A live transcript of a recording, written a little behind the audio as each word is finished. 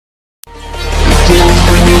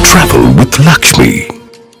Travel with Lakshmi.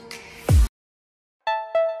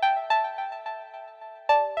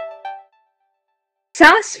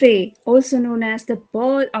 Saas-Fee, also known as the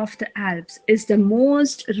Pearl of the Alps, is the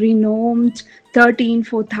most renowned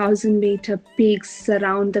 4,000 meter peaks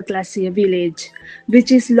surround the glacier village,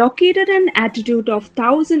 which is located at an altitude of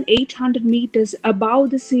 1,800 meters above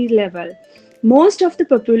the sea level. Most of the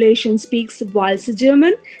population speaks Walser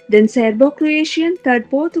German, then Serbo-Croatian, third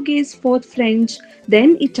Portuguese, fourth French,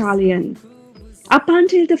 then Italian. Up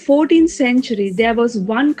until the 14th century, there was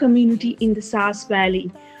one community in the Saas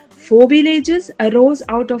Valley. 4 villages arose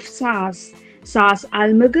out of Saas: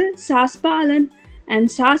 Saas-Almagr, Saas-Ballen,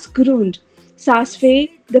 and Saas-Grund.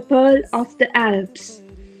 Saas-Fee, the Pearl of the Alps.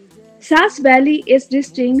 Saas Valley is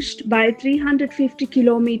distinguished by 350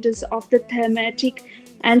 kilometers of the thematic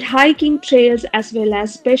and hiking trails as well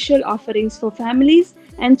as special offerings for families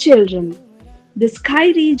and children. The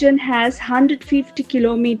ski region has 150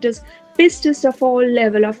 kilometers pistes of all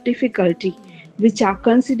level of difficulty, which are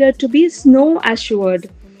considered to be snow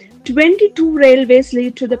assured. 22 railways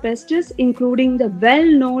lead to the pistes, including the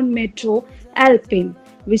well-known metro Alpine,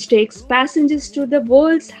 which takes passengers to the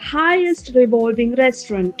world's highest revolving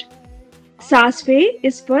restaurant. Saas-Fee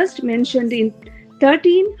is first mentioned in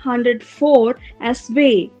 1304 as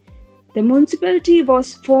Way. The municipality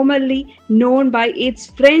was formerly known by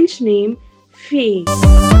its French name, Fee.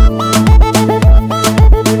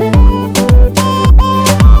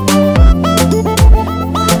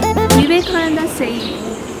 Vivekananda said,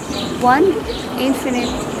 "One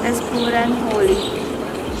infinite is pure and holy.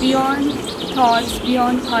 Beyond thoughts,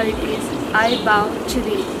 beyond qualities, I bow to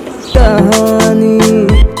thee."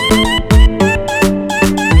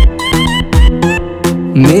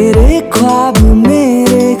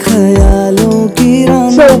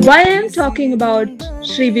 So why I am talking about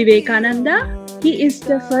Sri Vivekananda? He is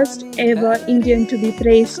the first ever Indian to be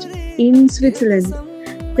praised in Switzerland.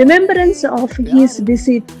 Remembrance of his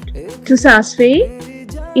visit to Saas-Fee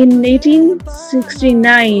in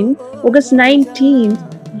 1869, August 19th,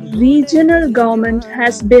 regional government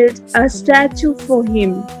has built a statue for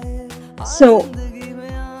him. So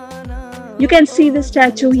you can see the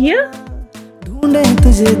statue here.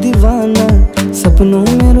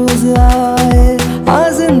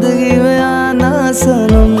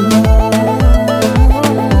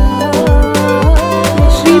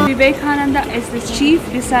 Sri Vivekananda is the chief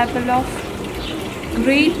disciple of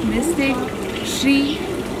great mystic Sri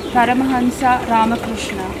Paramahansa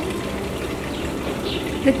Ramakrishna,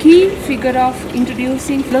 the key figure of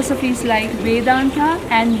introducing philosophies like Vedanta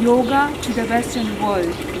and Yoga to the Western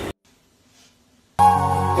world.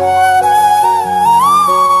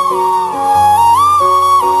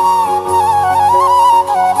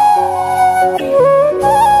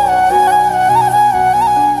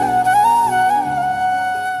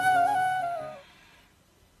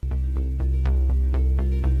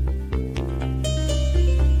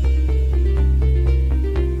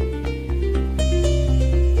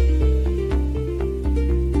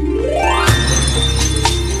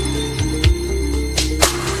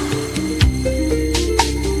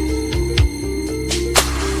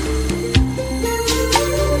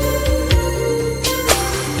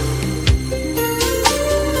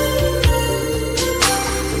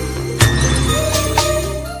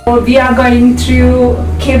 We are going through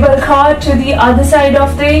cable car to the other side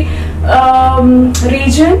of the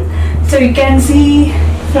region, so you can see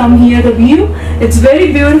from here the view. It's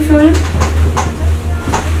very beautiful.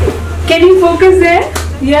 Can you focus there?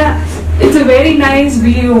 Yeah, it's a very nice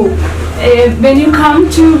view. When you come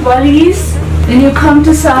to Wallis, when you come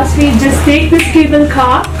to Saas-Fee, just take this cable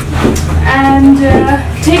car and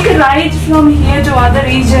take a ride from here to other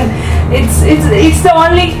region. It's the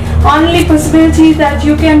only possibility that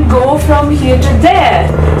you can go from here to there.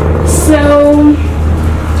 So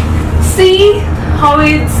see how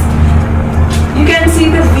you can see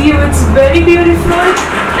the view. It's very beautiful,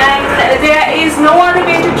 and there is no other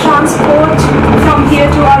way to transport from here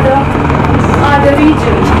to other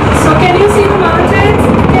regions. So can you see the mountains?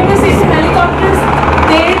 Can you see the helicopters?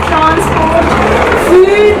 They transport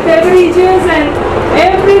food, beverages and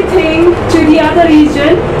everything to the other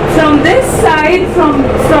region from this side, from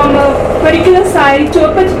a particular side to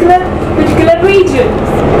a particular region.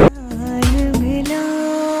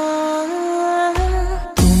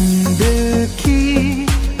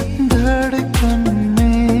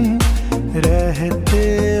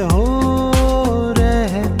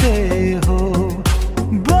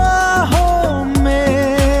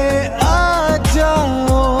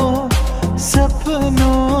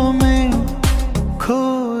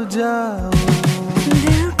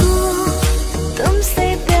 दिल को तुमसे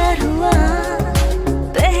प्यार हुआ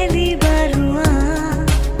पहले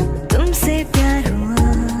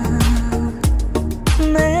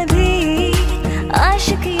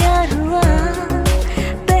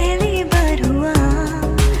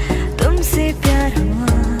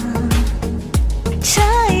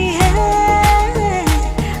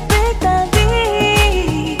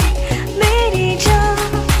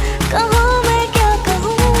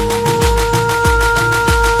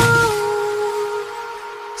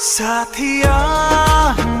साथिया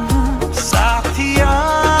साथिया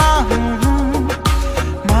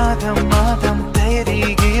मादम मादम तेरी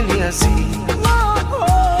गिलियसी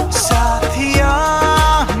साथिया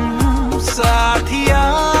साथिया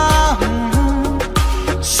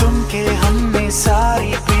सुन के हमने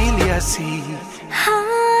सारी पी लिया सी।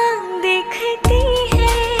 हाँ देखती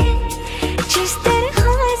है जिस तरह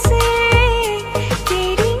से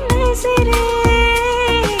तेरी नजरें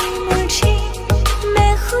मुझे,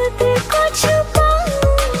 मैं खुद को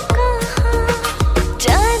छुपाऊं कहाँ,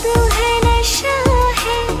 जादू है नशा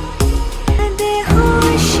है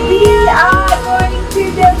बेहोशियाँ,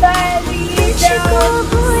 मुझको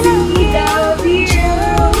भुला के जाऊँ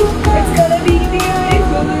It's gonna be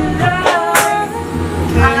beautiful night.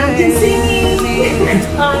 I'm just singing.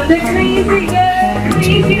 I'm the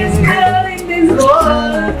craziest girl in this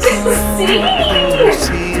world. Just sing.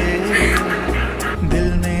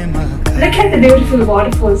 Look at the beautiful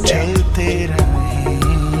waterfalls there.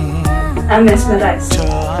 I'm mesmerized.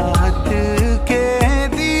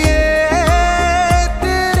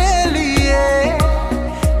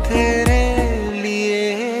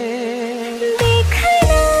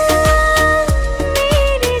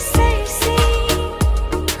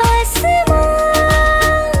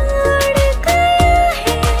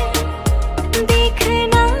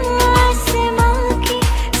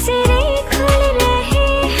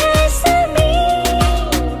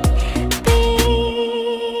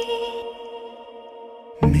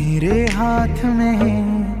 मेरे हाथ में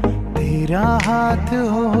तेरा हाथ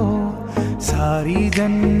हो, सारी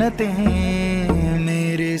जन्नतें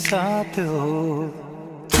मेरे साथ हो,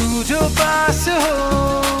 तू जो पास हो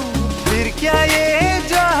फिर क्या ये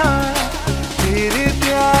जहां तेरे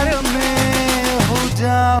प्यार में हो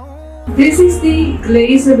जाऊं। This is the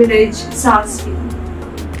glacier village Saas-Fee.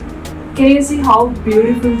 Can you see how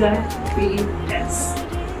beautiful that view is?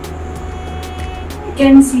 You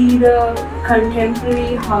can see the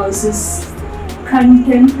contemporary houses,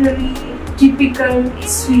 contemporary typical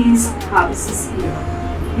Swiss houses here.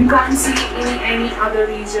 You can't see in any other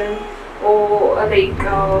region or like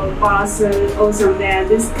Basel or somewhere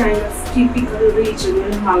this kind of typical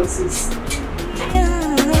regional houses.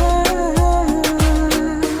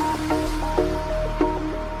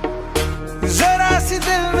 जरा सी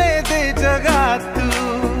दिल में दे जगह तू,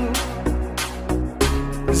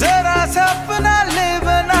 जरा सा अपना ले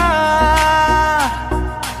बना,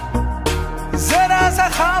 जरा सा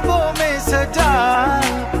ख्वाबों में सजा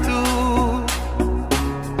तू,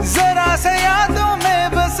 जरा सा यादों में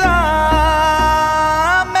बसा,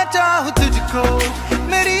 मैं चाहूँ तुझको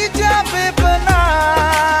मेरी जान पे बना,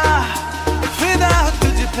 फिदा हूँ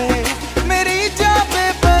तुझ पे मेरी जान पे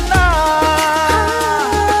बना।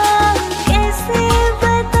 कैसे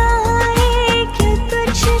बताए कि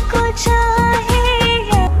तुझको चाहे।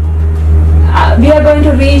 We are going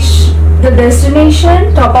to reach the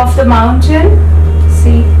destination, top of the mountain.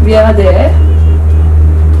 See, we are there.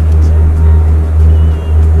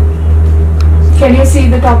 Can you see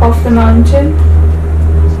the top of the mountain?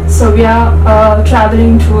 So we are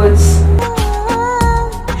traveling towards.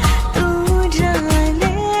 तू जाने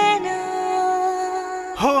ना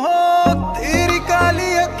हो तेरी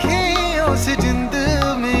काली अखियों से जिंद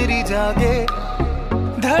मेरी जागे,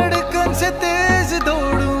 धड़कन से तेज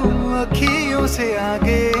दौड़ूं अखियों से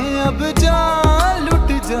आगे, अब जान लुट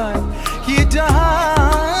जाए ये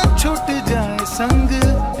जहां छूट जाए, संग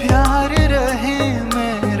प्यार रहे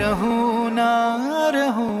मैं रहूं ना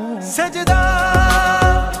रहूं। सजदा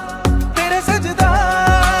तेरा सजदा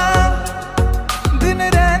दिन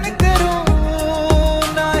रैन करूं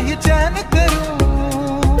ना ही चैन करूं।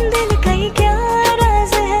 दिल का ये क्या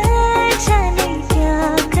राज है, जाने क्या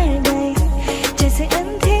कर गए, जैसे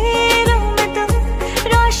अंधेरों में तुम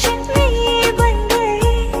रोशनी बन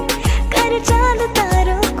गई, कर चांद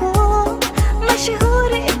तारों को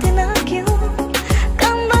मशहूर इतना क्यों,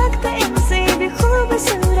 कम वक्त इनसे भी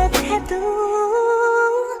खूबसूरत है तू।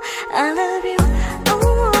 I love you,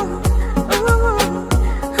 ooh, ooh,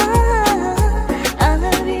 I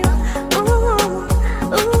love you, ooh,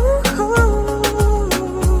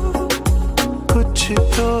 कुछ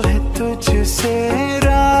तो है तुझसे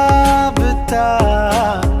राबता,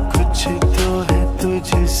 कुछ तो है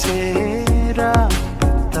तुझसे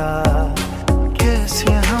राबता,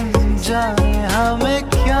 कैसे हम जाने हमें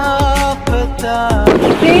क्या पता।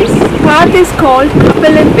 This path is called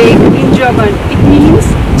Mittelallalin in German. It means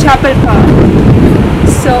chapel path.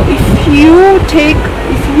 So if you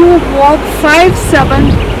walk 5-7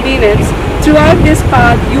 minutes throughout this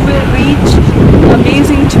path, you will reach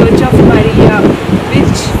amazing Church of Maria,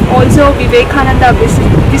 which also Vivekananda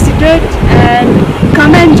visited, and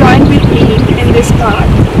come and join with me in this path.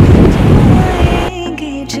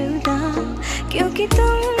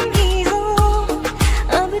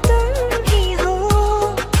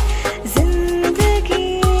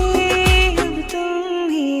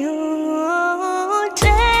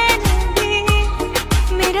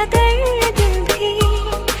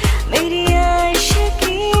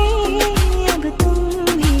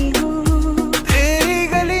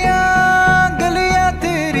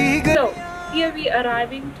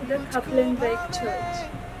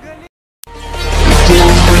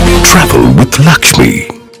 Travel with Lakshmi.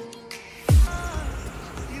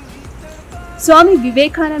 Swami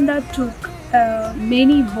Vivekananda took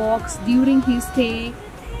many walks during his stay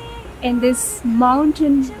in this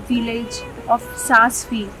mountain village of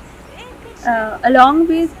Saas-Fee, along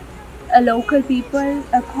with local people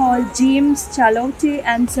called James Chalote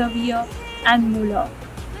and Xavier and Muller.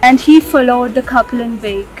 And he followed the Kaplan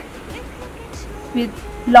Way with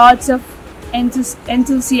lots of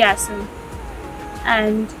enthusiasm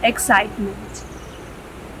and excitement.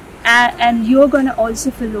 And you're gonna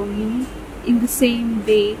also follow me in the same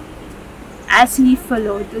way as he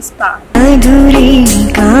followed this path. अधूरी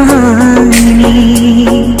कहानी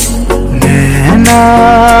नैना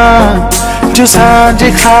जो सांझ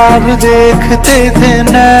ख्वाब देखते थे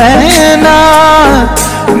नैना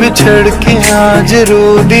बिछड़ के आज रो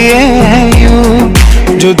दिए हैं यूं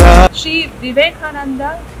जुदा. Sri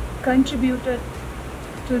Vivekananda contributed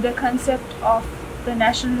to the concept of the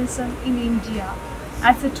nationalism in India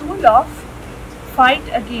as a tool of fight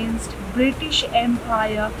against British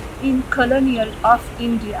Empire in colonial of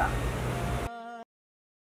India.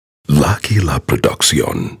 Lakila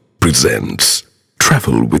Production presents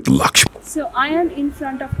Travel with Lakshmi. So I am in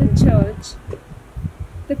front of the church,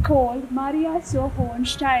 the called Maria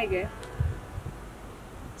Hohensteige.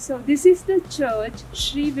 So this is the church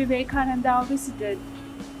Sri Vivekananda visited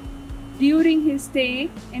during his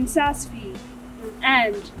stay in Saas-Fee,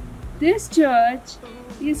 and this church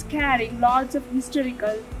is carrying lots of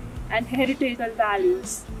historical and heritageal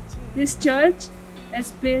values. This church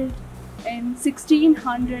is built in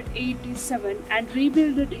 1687 and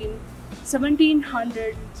rebuilt in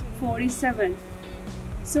 1747.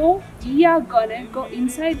 So we are gonna go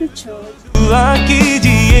inside the church. दुआ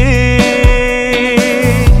कीजिए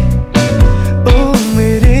ओ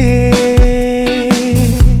मेरे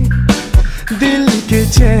दिल के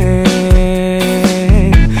चैन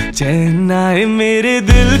चैन आए मेरे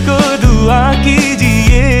दिल को दुआ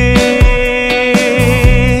कीजिए.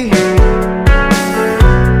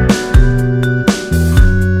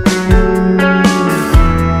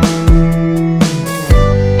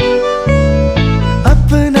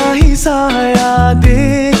 अपना ही साया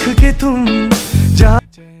देख के तुम जा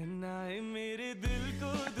चैन आए मेरे दिल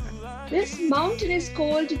को दुआ. This mountain is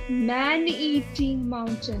called Man-Eating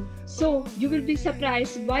Mountain. So you will be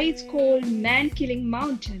surprised why it's called Man-Killing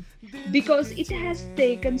Mountain. Because it has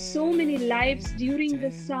taken so many lives during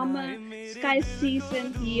the summer ski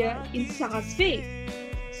season here in Saas-Fee.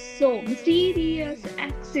 So mysterious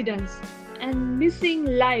accidents and missing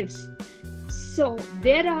lives. So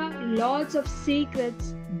there are lots of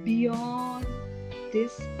secrets beyond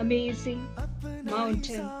this amazing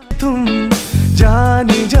mountain. तुम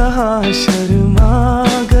जाने जहां शर्मा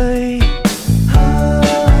गए.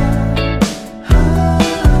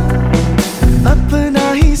 अपना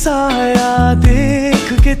ही साया देख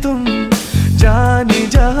के तुम जाने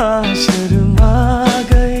जहां शर्मा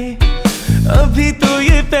गए. अभी तो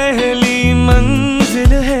ये पहली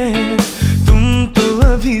मंजिल है, तुम तो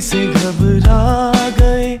अभी से घबरा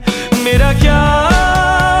गए. मेरा क्या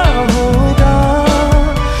होगा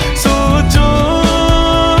सोचो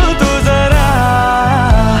तो जरा.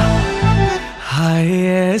 हाय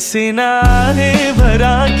ऐसे नारे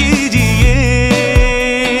भरा कीजिए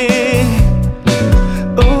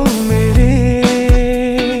ओ मेरे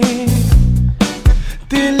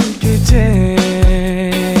दिल के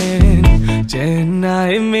चैन चैन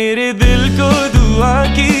आए मेरे दिल को दुआ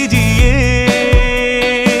कीजिए.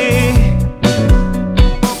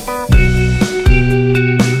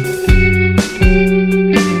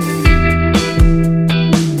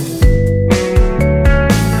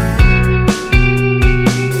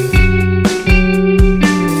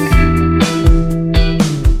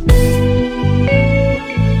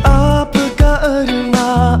 आपका अरमा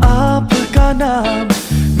आपका नाम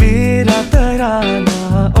मेरा तराना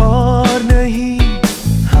और नहीं.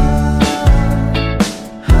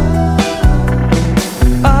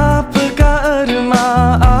 आपका अरमा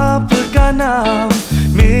आपका नाम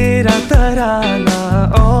मेरा तराना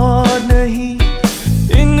और नहीं.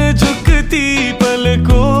 इन झुकती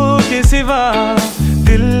पलकों के सिवा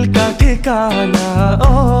दिल का ठिकाना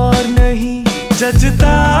और नहीं.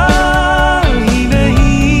 जजता ही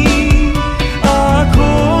नहीं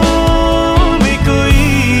आँखों में कोई.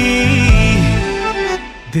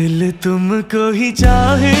 दिल तुमको ही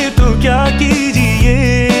चाहे तो क्या कीजिए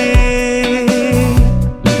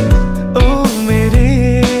ओ मेरे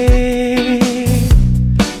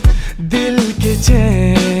दिल के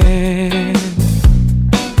चैन.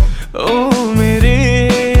 ओ मेरे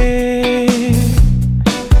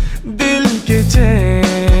दिल के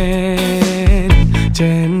चैन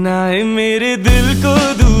चैन सुनाए मेरे दिल को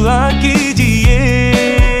दुआ कीजिए।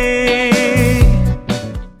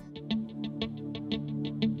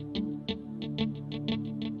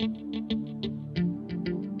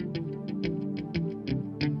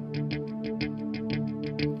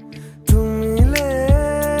 तुम मिले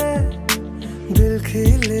दिल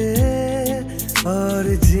खिले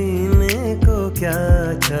और जीने को क्या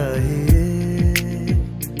चाहिए।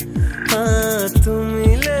 हाँ तुम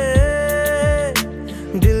मिले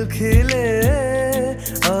दिल खिले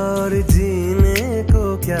और जीने को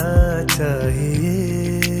क्या चाहिए।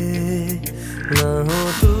 ना हो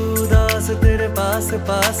तू उदास तेरे पास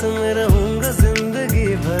पास मैं रहूंगा जिंदगी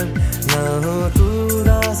भर। ना हो तू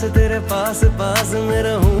उदास तेरे पास पास मैं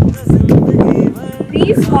रहूंगा जिंदगी भर।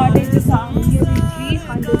 These cottages are nearly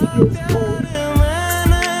 300 years old.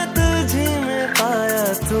 मैंने तुझी में पाया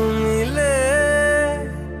तुम मिले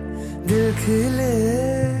दिल खिले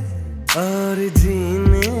और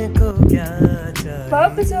जीने को क्या चाहिए।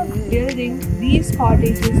 Purpose of building these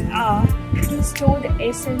cottages are to store the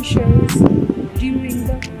essentials during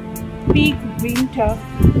the peak winter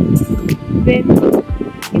when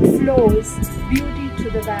it flows beauty to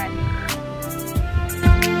the valley.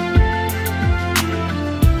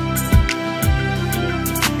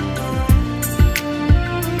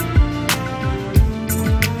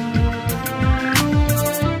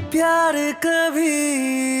 प्यार कभी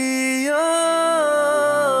ओ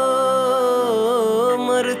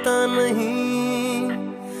मरता नहीं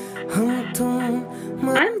हम तुम।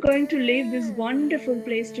 I'm going to leave this wonderful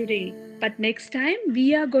place today, but next time we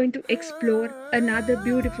are going to explore another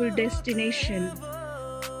beautiful destination.